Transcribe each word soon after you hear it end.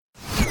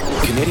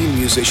Canadian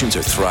musicians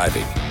are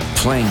thriving,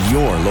 playing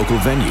your local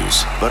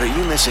venues. But are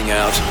you missing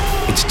out?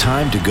 It's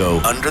time to go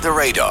under the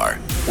radar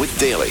with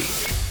Daly.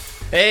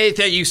 Hey,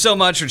 thank you so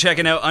much for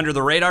checking out Under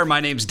the Radar. My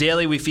name's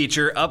Daly. We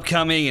feature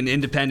upcoming and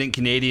independent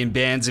Canadian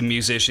bands and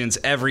musicians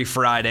every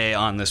Friday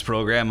on this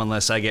program,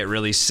 unless I get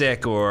really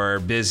sick or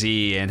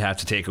busy and have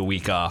to take a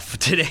week off.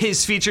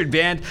 Today's featured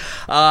band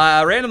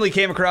randomly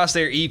came across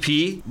their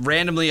EP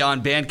randomly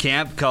on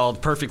Bandcamp called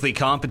Perfectly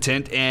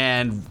Competent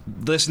and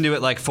listened to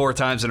it like 4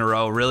 times in a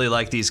row. Really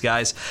like these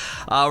guys.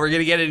 We're going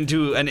to get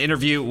into an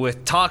interview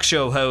with talk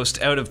show host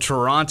out of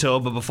Toronto,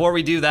 but before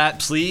we do that,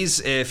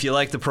 please, if you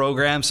like the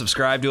program,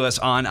 subscribe to us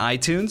on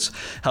iTunes.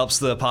 Helps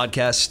the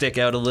podcast stick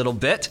out a little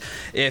bit.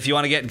 If you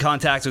want to get in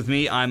contact with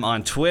me, I'm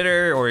on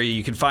Twitter, or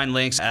you can find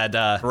links at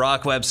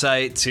Rock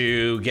website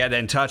to get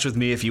in touch with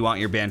me if you want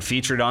your band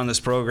featured on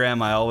this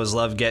program. I always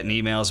love getting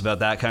emails about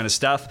that kind of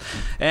stuff.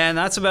 And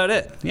that's about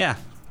it. Yeah,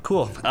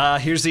 cool.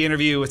 Here's the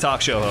interview with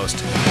talk show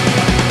host.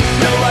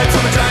 No light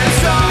from a giant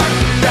star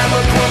that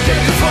would quote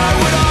take you far.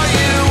 What are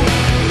you?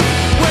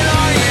 When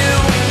are you?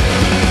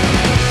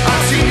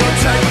 I've seen your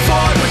time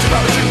before, but you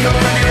probably shouldn't come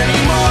around here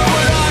anymore.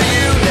 What are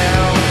you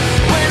now?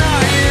 When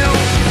are you?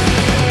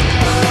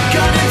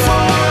 Gunning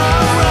for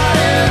a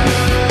riot,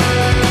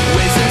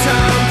 wasting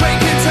time,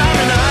 breaking time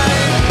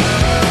tonight.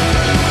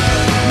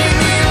 Meet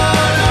me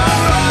on a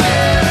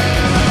riot.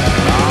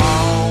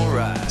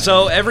 Alright.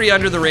 So every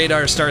Under the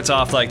Radar starts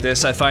off like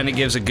this. I find it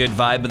gives a good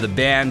vibe of the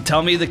band.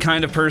 Tell me the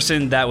kind of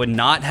person that would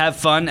not have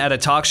fun at a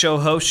talk show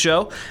host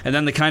show, and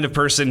then the kind of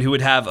person who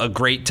would have a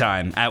great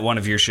time at one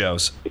of your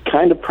shows. The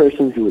kind of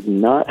person who would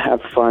not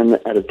have fun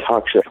at a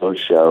talk show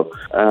host show.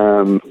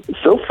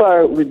 So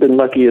far, we've been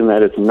lucky in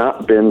that it's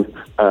not been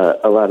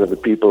a lot of the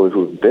people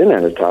who've been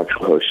at a talk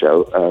show host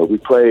show. We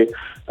play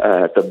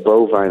at the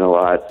Bovine a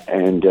lot,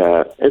 and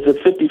it's a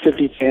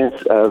 50-50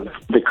 chance of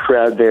the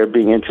crowd there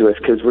being into us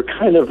because we're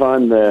kind of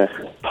on the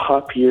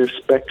popular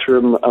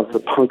spectrum of the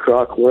punk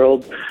rock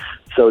world.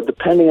 So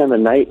depending on the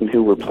night and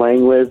who we're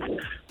playing with,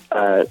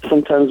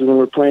 sometimes when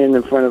we're playing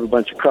in front of a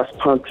bunch of crust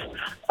punks,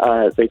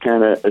 they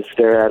kind of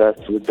stare at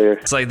us with their...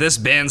 It's like, this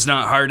band's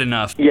not hard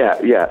enough. Yeah,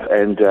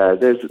 and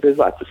there's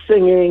lots of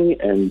singing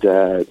and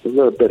a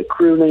little bit of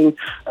crooning,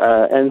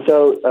 and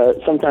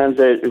so sometimes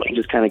they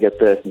just kind of get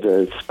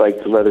the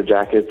spiked leather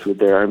jackets with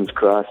their arms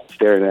crossed,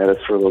 staring at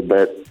us for a little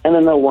bit, and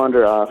then they'll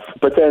wander off.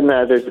 But then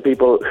there's the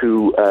people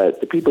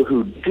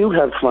who do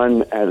have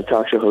fun at a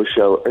talk show host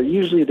show are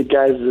usually the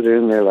guys that are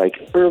in their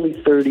like early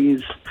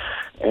 30s,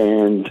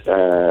 and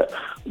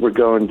we're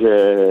going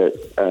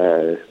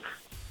to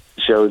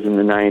shows in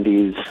the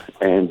 90s,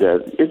 and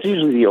it's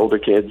usually the older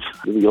kids,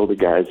 the older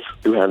guys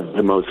who have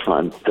the most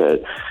fun.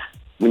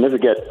 We never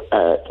get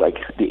like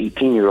the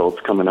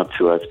 18-year-olds coming up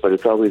to us, but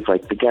it's always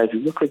like the guys who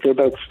look like they're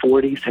about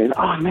 40 saying,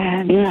 "Oh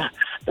man, yeah,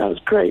 that was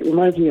great.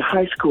 Reminds me of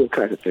high school,"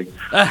 kind of thing,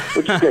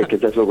 which is great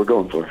because that's what we're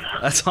going for.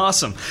 That's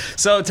awesome.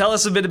 So tell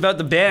us a bit about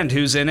the band.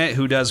 Who's in it?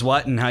 Who does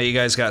what? And how you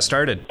guys got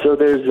started? So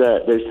there's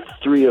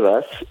 3 of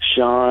us.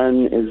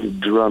 Sean is a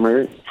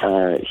drummer.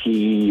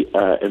 He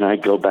and I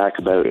go back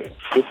about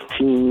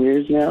 15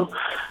 years now.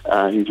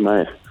 He's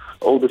my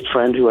oldest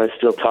friend who I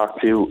still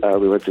talk to.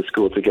 We went to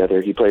school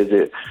together. He plays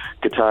the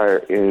guitar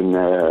in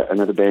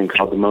another band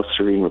called the Most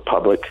Serene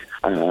Republic.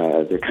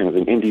 They're kind of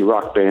an indie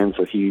rock band,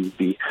 so he's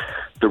the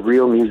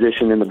real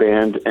musician in the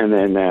band. And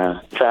then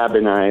Fab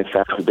and I,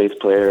 Fab's the bass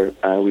player,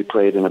 we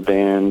played in a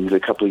band a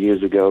couple of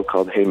years ago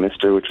called Hey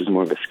Mister, which was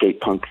more of a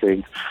skate punk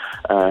thing.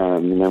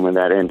 And then when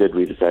that ended,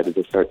 we decided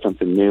to start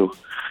something new.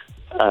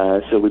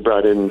 So we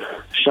brought in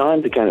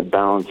Sean to kind of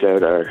balance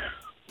out our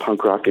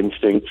punk rock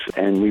instincts,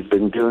 and we've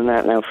been doing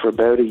that now for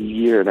about a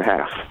year and a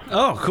half.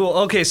 Oh, cool.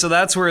 Okay, so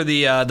that's where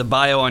the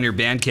bio on your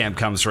Bandcamp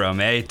comes from,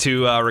 eh?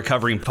 2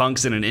 recovering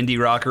punks and an indie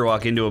rocker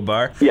walk into a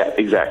bar? Yeah,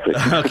 exactly.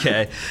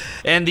 Okay.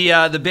 And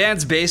the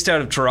band's based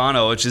out of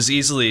Toronto, which is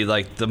easily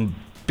like the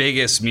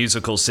biggest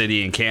musical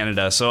city in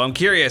Canada. So I'm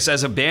curious,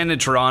 as a band in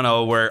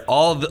Toronto where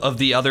all of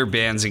the other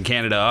bands in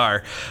Canada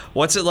are,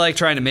 what's it like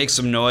trying to make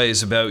some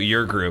noise about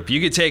your group?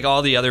 You could take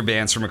all the other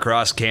bands from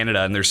across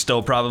Canada and there's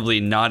still probably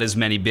not as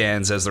many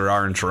bands as there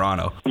are in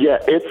Toronto. Yeah,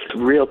 it's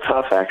real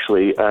tough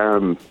actually.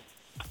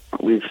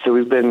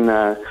 We've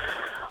been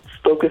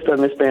focused on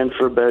this band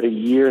for about a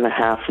year and a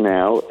half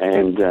now,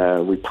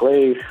 and we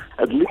play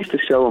at least a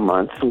show a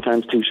month,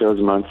 sometimes 2 shows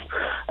a month.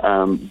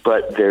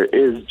 But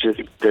there's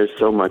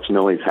so much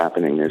noise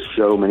happening. There's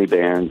so many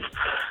bands.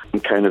 We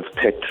kind of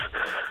picked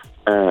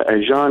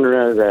a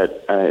genre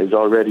that is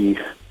already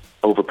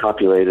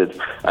overpopulated,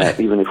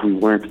 even if we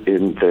weren't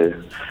in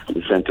the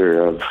center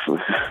of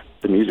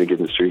the music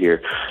industry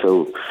here.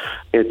 So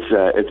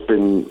it's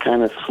been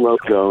kind of slow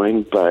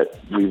going, but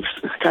we've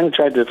kind of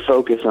tried to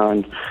focus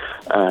on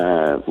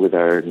with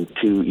our 2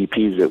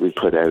 EPs that we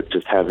put out,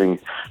 just having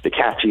the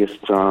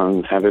catchiest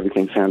songs, have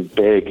everything sound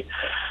big,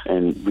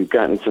 and we've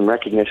gotten some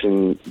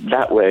recognition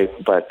that way.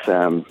 But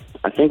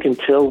I think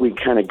until we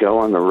kind of go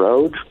on the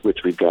road,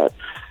 which we've got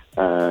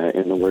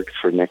in the works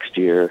for next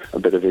year, a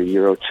bit of a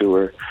Euro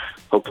tour.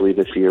 Hopefully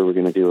this year we're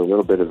going to do a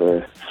little bit of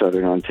a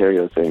Southern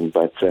Ontario thing,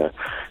 but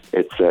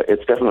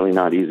it's definitely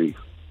not easy.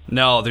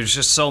 No, there's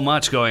just so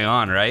much going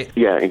on, right?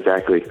 Yeah,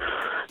 exactly.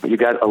 You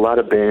got a lot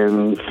of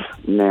bands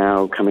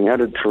now coming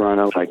out of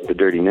Toronto, like the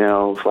Dirty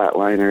Nail,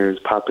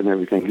 Flatliners, Pop and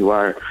Everything, who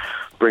are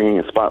bringing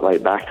a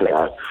spotlight back to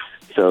that.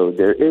 So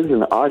there is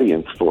an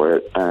audience for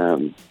it.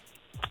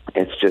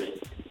 It's just,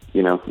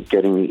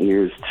 getting the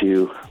ears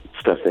to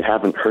stuff they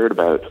haven't heard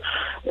about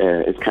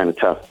is kind of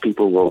tough.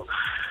 People will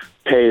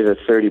pay the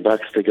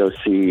 $30 to go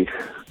see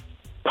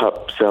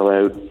Pup sell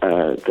out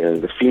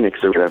the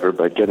Phoenix or whatever,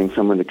 but getting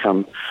someone to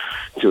come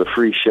to a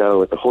free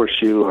show at the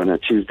Horseshoe on a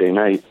Tuesday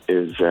night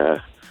is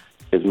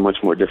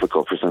much more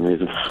difficult for some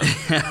reason.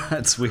 Yeah,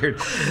 that's weird.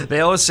 They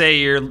always say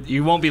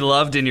you won't be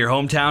loved in your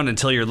hometown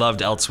until you're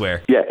loved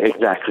elsewhere. Yeah,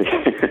 exactly.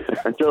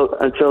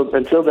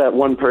 until that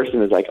one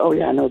person is like, oh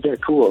yeah, no, they're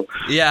cool.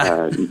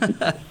 Yeah.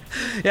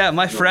 Yeah,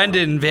 my friend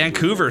in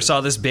Vancouver saw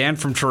this band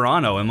from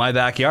Toronto in my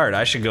backyard.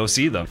 I should go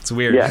see them. It's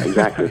weird. Yeah,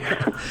 exactly.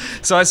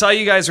 So I saw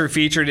you guys were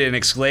featured in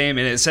Exclaim,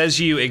 and it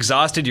says you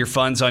exhausted your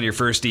funds on your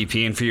first EP,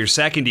 and for your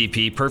second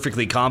EP,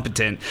 Perfectly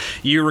Competent,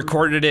 you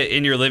recorded it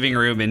in your living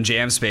room in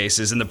jam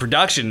spaces. And the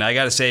production, I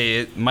got to say,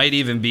 it might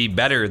even be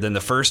better than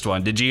the first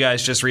one. Did you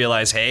guys just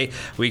realize, hey,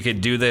 we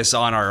could do this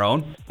on our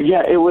own?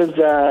 Yeah, it was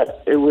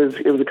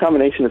a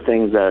combination of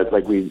things that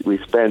we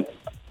spent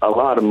a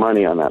lot of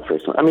money on that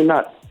first one. I mean,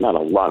 not a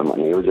lot of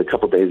money. It was a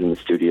couple days in the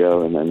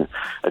studio and then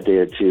a day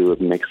or two of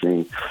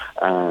mixing.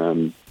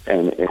 And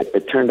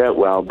it turned out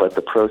well, but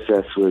the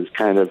process was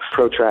kind of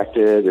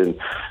protracted. And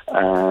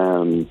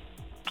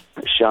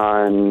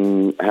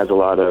Sean has a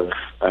lot of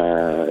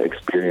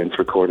experience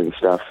recording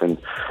stuff. And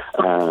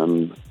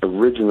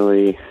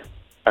originally,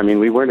 I mean,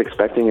 we weren't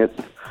expecting it,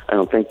 I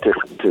don't think,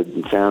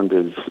 to sound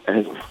as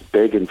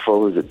big and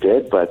full as it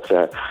did, but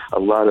a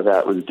lot of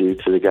that was due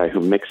to the guy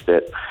who mixed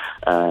it,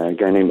 a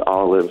guy named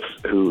Olive,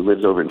 who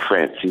lives over in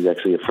France. He's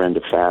actually a friend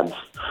of Fab's,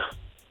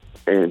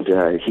 and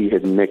he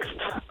had mixed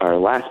our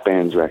last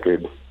band's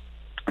record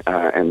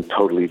and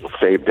totally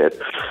saved it.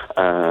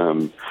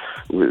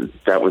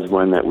 That was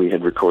one that we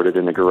had recorded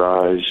in a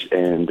garage,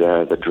 and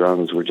the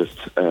drums were just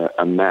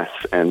a mess.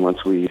 And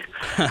once we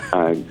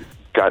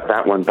got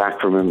that one back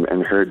from him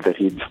and heard that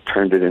he'd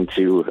turned it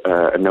into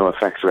a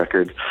NoFX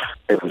record,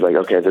 it was like,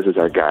 okay, this is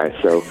our guy.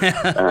 So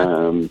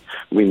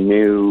we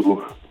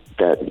knew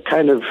that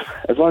kind of,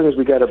 as long as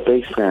we got a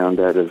bass sound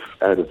out of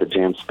the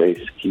jam space,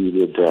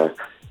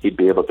 he'd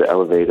be able to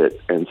elevate it.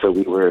 And so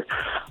we were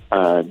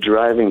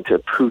driving to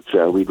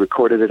Puzza. We'd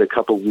recorded it a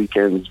couple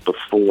weekends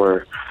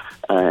before,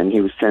 and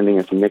he was sending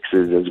us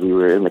mixes as we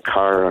were in the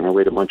car on our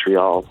way to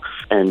Montreal,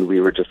 and we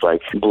were just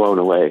like blown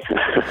away.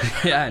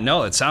 Yeah,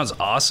 no, it sounds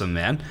awesome,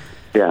 man.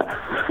 Yeah.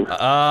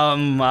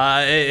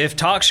 If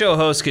talk show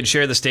hosts could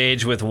share the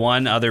stage with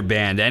one other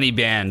band, any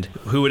band,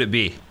 who would it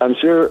be? I'm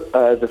sure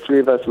the three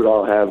of us would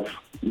all have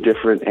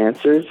different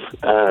answers.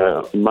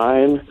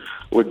 Mine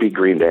would be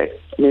Green Day.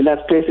 I mean,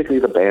 that's basically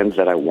the bands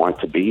that I want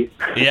to be.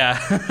 Yeah.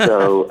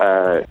 So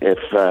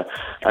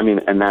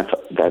and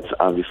that's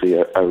obviously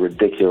a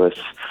ridiculous,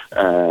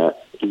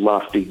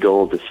 lofty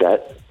goal to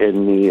set.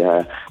 In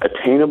the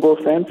attainable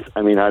sense,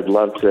 I mean, I'd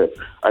love to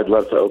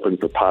open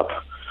for Pop.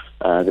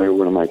 They're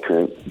one of my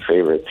current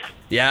favorites.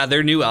 Yeah,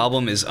 their new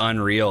album is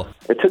unreal.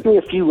 It took me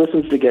a few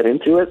listens to get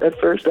into it at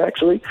first,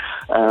 actually,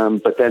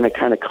 but then it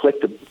kind of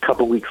clicked a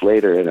couple weeks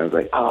later, and I was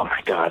like, oh my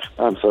God,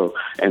 I'm so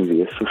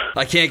envious.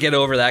 I can't get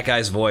over that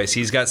guy's voice.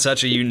 He's got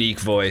such a unique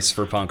voice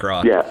for punk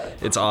rock. Yeah.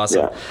 It's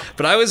awesome. Yeah.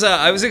 But I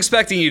was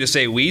expecting you to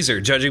say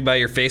Weezer. Judging by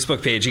your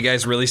Facebook page, you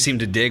guys really seem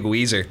to dig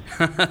Weezer.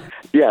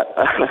 Yeah,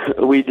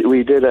 we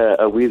did a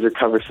Weezer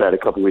cover set a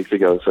couple weeks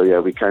ago, so yeah,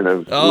 we kind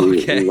of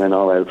we went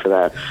all out for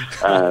that.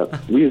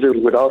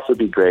 Weezer would also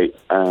be great,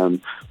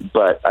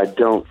 but I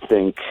don't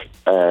think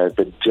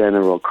the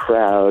general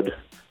crowd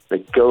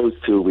that goes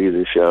to a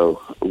Weezer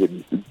show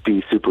would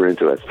be super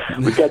into us.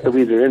 We got the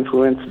Weezer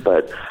influence,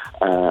 but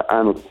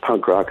I'm a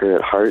punk rocker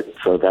at heart,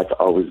 so that's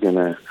always going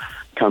to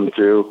come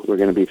through. We're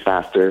going to be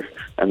faster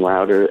and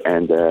louder,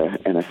 and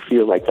I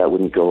feel like that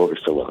wouldn't go over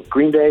so well.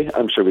 Green Day,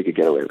 I'm sure we could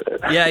get away with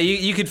it. Yeah,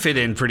 you could fit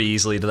in pretty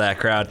easily to that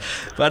crowd.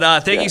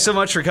 But thank you so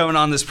much for coming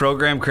on this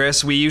program,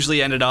 Chris. We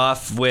usually end it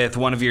off with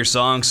one of your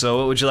songs, so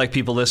what would you like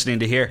people listening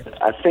to hear?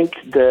 I think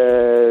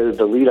the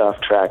lead-off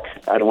track,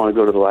 I Don't Want to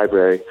Go to the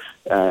Library,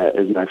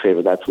 is my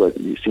favorite. That's what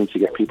seems to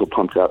get people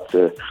pumped up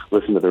to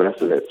listen to the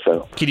rest of it.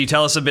 So, can you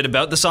tell us a bit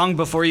about the song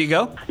before you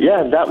go?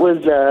 Yeah, that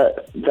was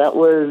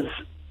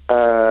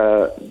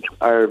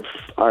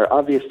our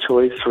obvious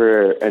choice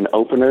for an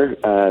opener.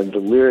 The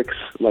lyrics,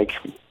 like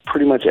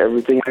pretty much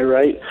everything I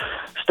write,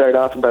 start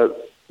off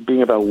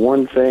being about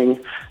one thing,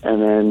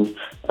 and then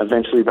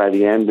eventually by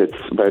the end it's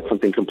about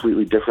something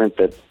completely different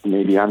that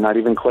maybe I'm not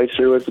even quite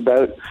sure what it's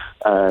about.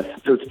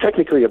 So it's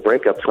technically a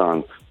breakup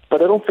song,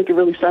 but I don't think it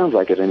really sounds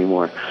like it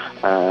anymore.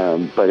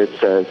 But it's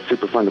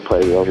super fun to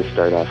play. We always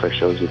start off our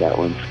shows with that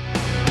one.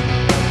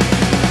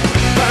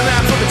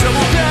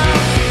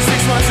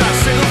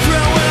 Single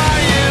thrill, when are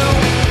you?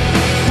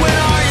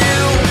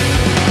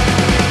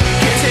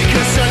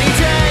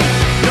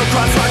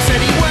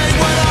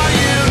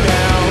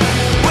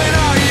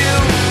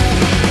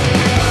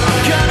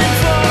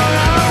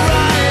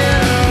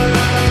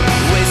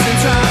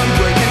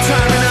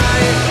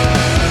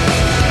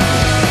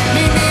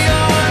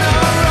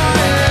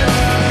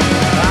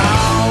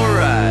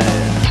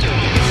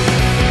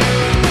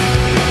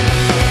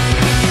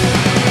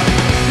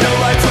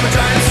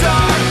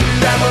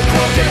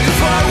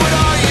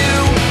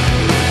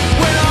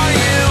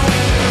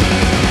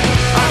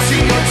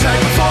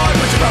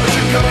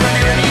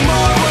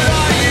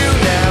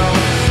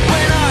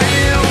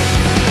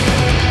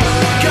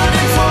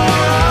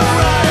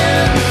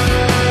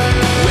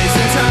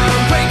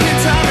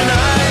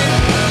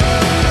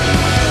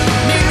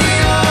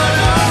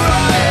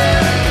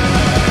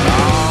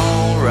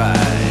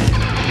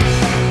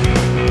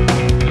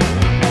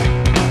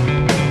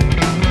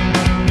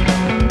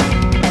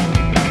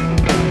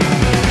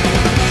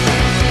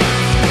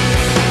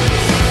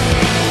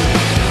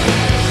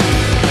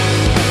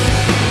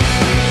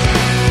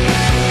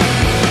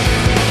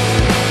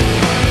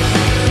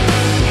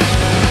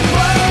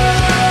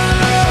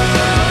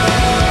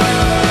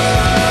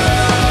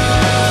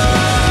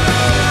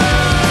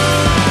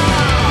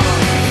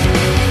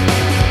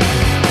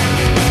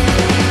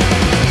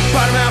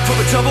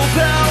 double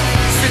bill,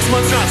 6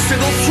 months not a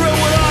single thrill.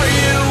 What are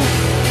you?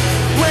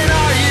 When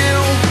are you?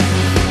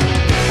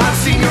 I've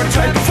seen your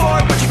type before,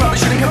 but you probably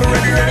shouldn't come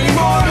around here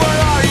anymore. What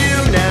are